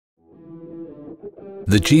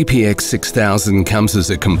The GPX 6000 comes as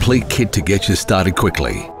a complete kit to get you started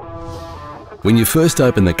quickly. When you first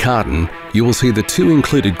open the carton, you will see the two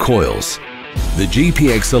included coils, the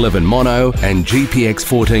GPX 11 Mono and GPX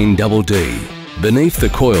 14 DD. Beneath the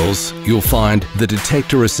coils, you'll find the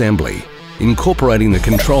detector assembly, incorporating the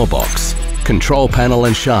control box, control panel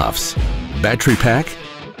and shafts, battery pack,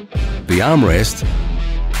 the armrest,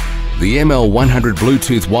 the ML100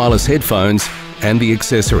 Bluetooth wireless headphones and the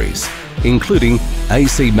accessories, including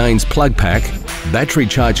AC mains plug pack, battery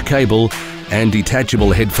charge cable and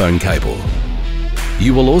detachable headphone cable.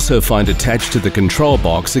 You will also find attached to the control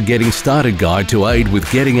box a getting started guide to aid with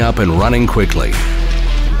getting up and running quickly.